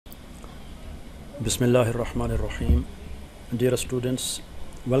Bismillahir Rahmanir Rahim. Dear students,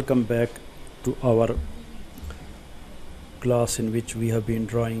 welcome back to our class in which we have been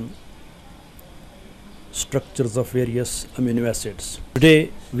drawing structures of various amino acids.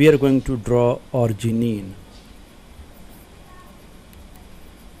 Today we are going to draw arginine.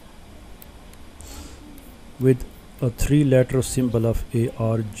 With a three letter symbol of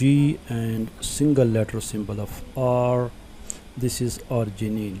ARG and single letter symbol of R. This is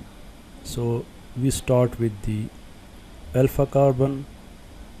arginine. So we start with the alpha carbon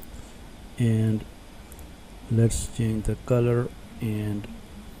and let's change the color, and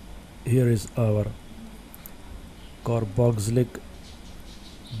here is our carboxylic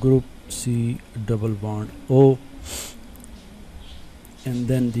group C double bond O, and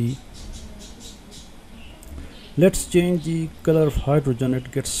then let's change the color of hydrogen. It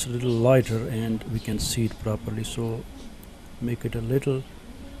gets a little lighter and we can see it properly, so make it a little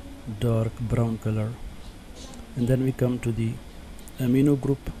dark brown color. And then we come to the amino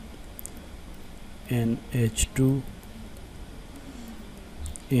group NH2,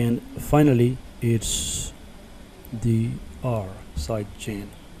 and finally it's the R side chain.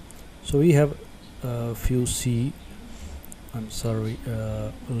 So we have a few C,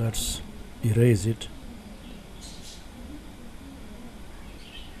 let's erase it.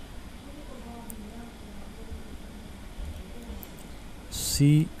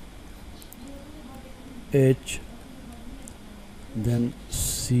 C H, then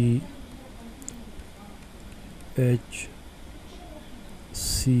C H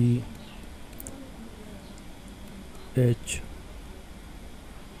C H,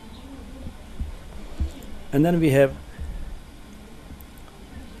 and then we have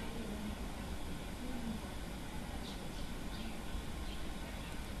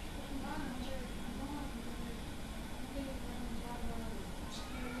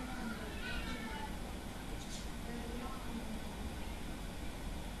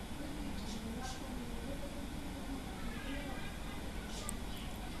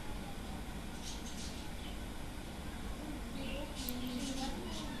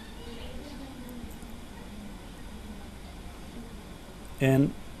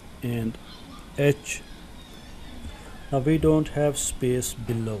N and H. Now we don't have space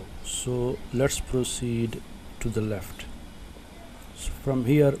below, so let's proceed to the left. So from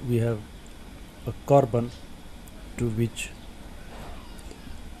here we have a carbon to which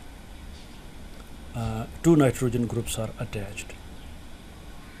two nitrogen groups are attached.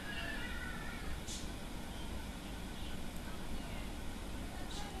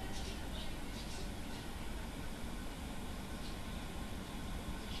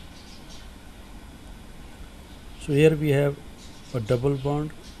 So here we have a double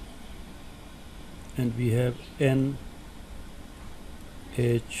bond and we have NH2.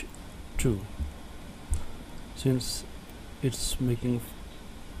 Since it's making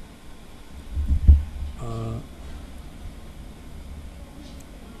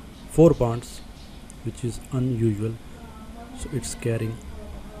four bonds, which is unusual, so it's carrying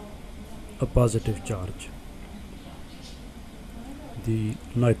a positive charge, the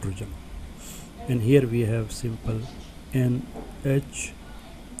nitrogen. And here we have simple NH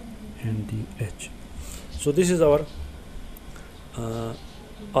and the H. So this is our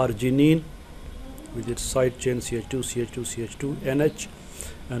arginine with its side chain CH2, CH2, CH2, NH,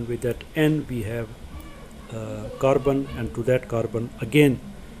 and with that N we have carbon, and to that carbon again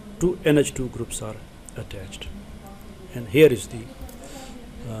two NH2 groups are attached. And here is the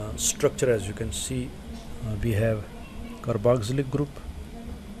structure. As you can see, we have carboxylic group,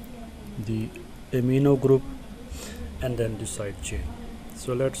 the amino group, and then the side chain.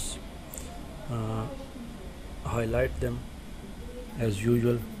 So let's highlight them as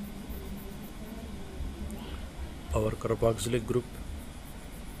usual. Our carboxylic group,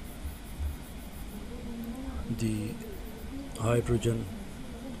 the hydrogen,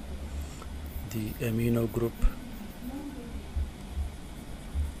 the amino group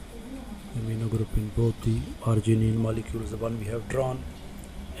in both the arginine molecules, the one we have drawn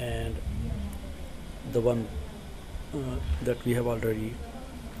and the one that we have already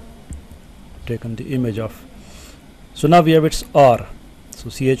taken the image of. So now we have its R. So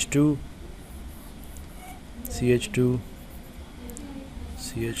CH2, CH2,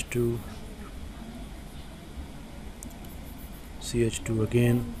 CH2, CH2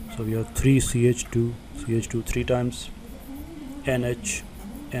 again. So we have three CH2, CH2 three times, NH,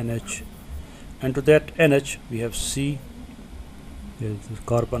 NH, and to that NH we have C. Here is the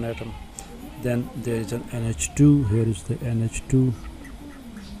carbon atom. Then there is an NH2. Here is the NH2,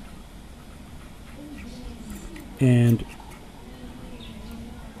 and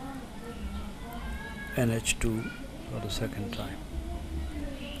NH2 for the second time.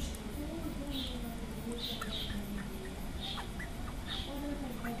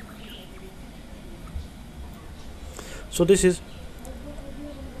 So this is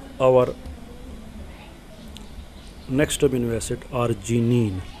our next amino acid,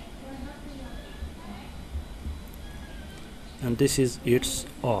 arginine, and this is its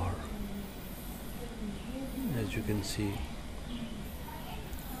R, as you can see.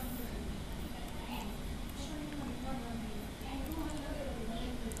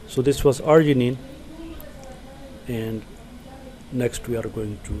 So this was arginine, and next we are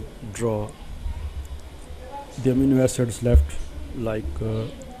going to draw the amino acids left, like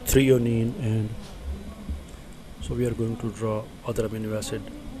threonine, and so we are going to draw other amino acid.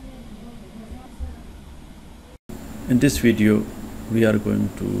 In this video we are going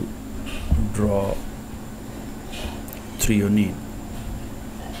to draw threonine.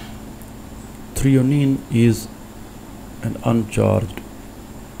 Threonine is an uncharged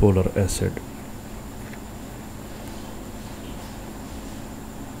polar acid.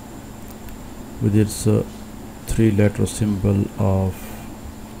 With its 3-letter symbol of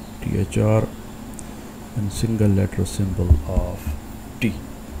THR and single letter symbol of T.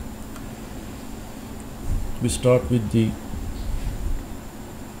 We start with the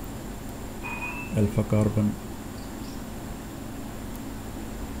alpha carbon,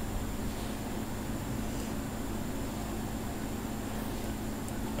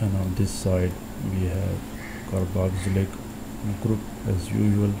 and on this side we have carboxylic group as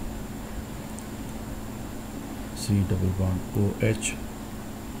usual, C double bond OH.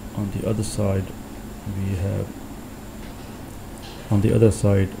 On the other side we have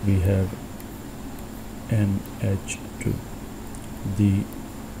NH2, the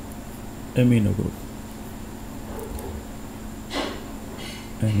amino group,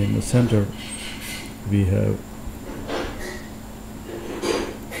 and in the center we have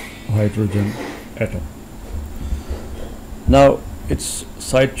hydrogen atom. Now its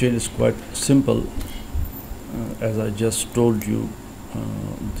side chain is quite simple. As I just told you,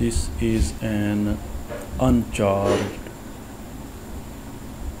 this is an uncharged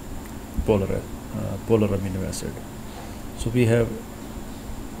polar amino acid. So we have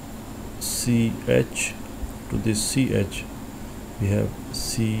CH, to this CH we have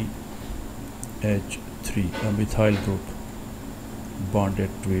CH3, a methyl group bonded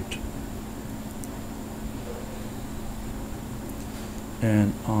to it,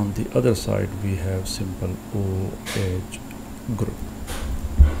 and on the other side we have simple OH group.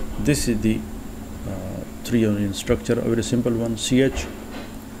 This is the threonine structure, a very simple one: CH,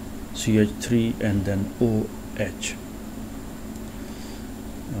 CH3, and then OH.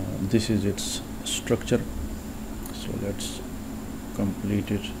 This is its structure. So let's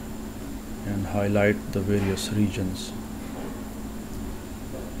complete it and highlight the various regions.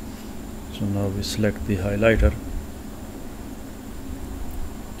 So now we select the highlighter.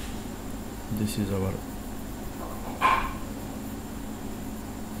 This is our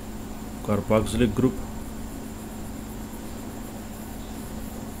carboxylic group.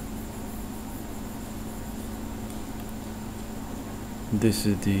 This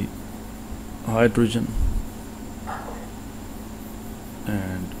is the hydrogen,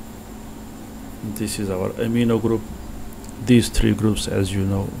 and this is our amino group. These three groups, as you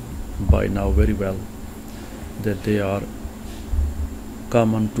know by now very well, that they are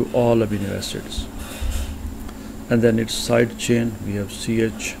common to all amino acids. And then its side chain, we have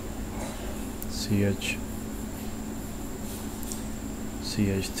CH, CH,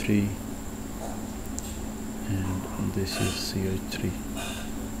 CH3, and this is CH3.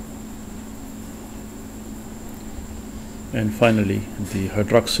 And finally the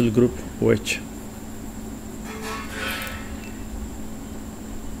hydroxyl group, OH.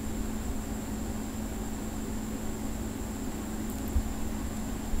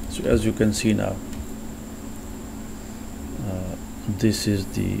 So as you can see now, this is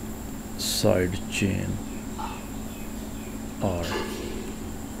the side chain R.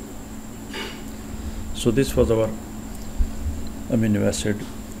 So this was our amino acid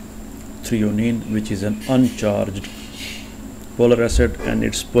threonine, which is an uncharged polar acid, and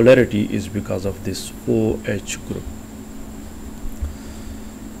its polarity is because of this OH group.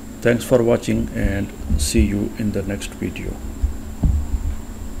 Thanks for watching, and see you in the next video.